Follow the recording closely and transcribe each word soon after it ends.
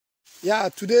Yeah,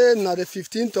 today now the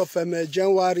 15th of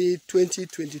January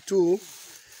 2022.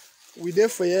 We there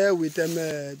for here with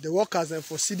the workers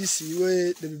for CDC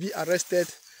where they will be arrested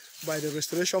by the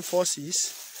restoration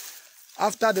forces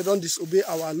after they don't disobey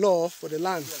our law for the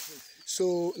land.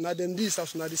 So now them this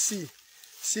as now the sea.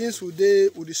 Since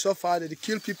we suffer, they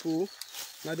kill people,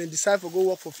 now they decide to go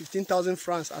work for 15,000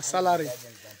 francs as salary.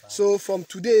 So from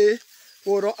today,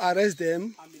 we don't arrest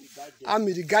them.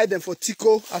 Army they guide them for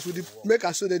Tico as we make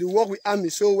us so that they work with army.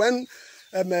 So when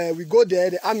we go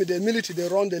there, the army, the military, they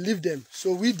run, they leave them.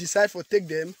 So we decide for take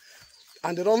them,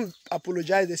 and they don't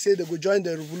apologize. They say they go join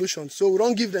the revolution. So we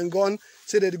don't give them gun.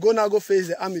 Say that they go now go face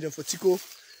the army then for Tico.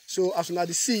 So as now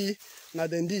the sea, now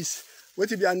then this. What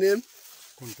will be your name?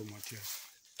 Konto Matthias.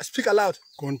 Speak aloud.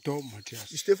 Konto Matthias.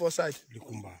 You stay for side.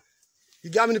 Likumba. You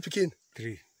got how many pikin?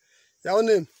 3. Your own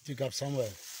name? Jacob Samuel.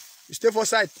 You stay for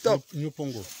side. Talk. New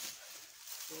Pongo.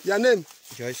 Your name?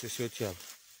 Joyce Sotia.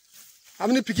 How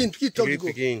many pikin? Pikin talk 3 to go.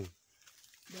 pikin.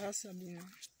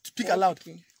 Speak aloud.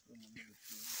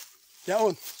 Your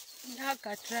own?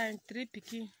 Try 3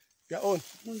 pikin. Your own?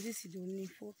 This is only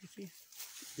 4 pikin.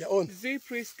 Your own? Very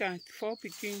Prescott 4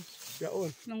 pikin. Your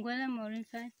own? Mongolian Morin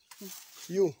 5 pikin.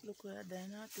 You? Look where they are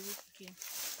now 3 pikin.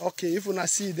 Okay, if you not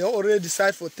see, they already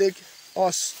decide for take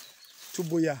us to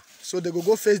Boya. So they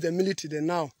go face the military there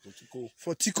now.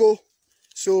 For Tico.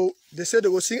 So they say they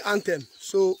go sing anthem.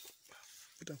 So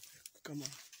come on.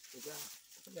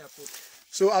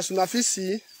 So as soon as we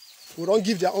see, we don't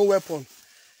give their own weapon.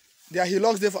 Their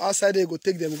hillocks there for outside, they go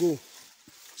take them go.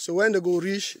 So when they go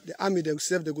reach the army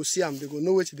themselves, they go see them, they go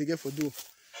know what they get for do.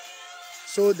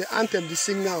 So the anthem they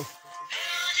sing now.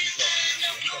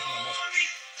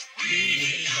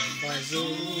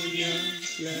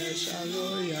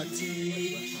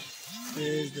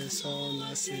 Praise the Son,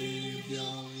 our Savior,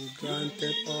 who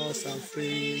granted us our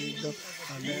freedom,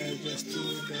 and led us to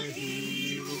the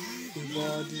hero, who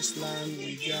brought this land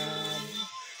we got.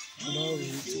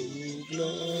 Glory to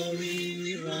glory,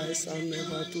 we rise and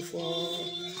never to fall.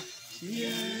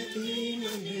 Here in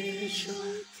a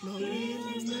nation, flowing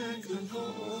with milk and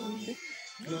honey.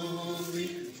 Glory,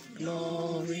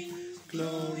 glory,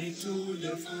 glory to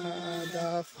the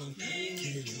Father, for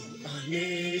making our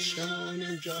nation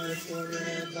and joy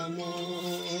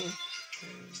forevermore.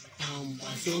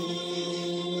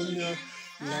 Ambaboys,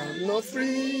 land of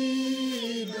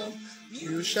freedom,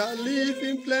 you shall live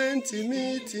in plenty,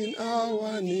 meeting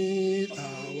our need,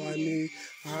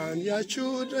 and your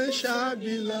children shall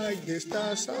be like the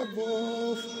stars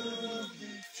above.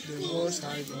 The Most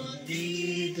High God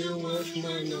be the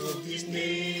watchman of this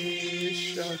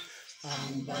nation.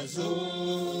 Ambaboys,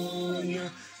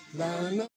 land of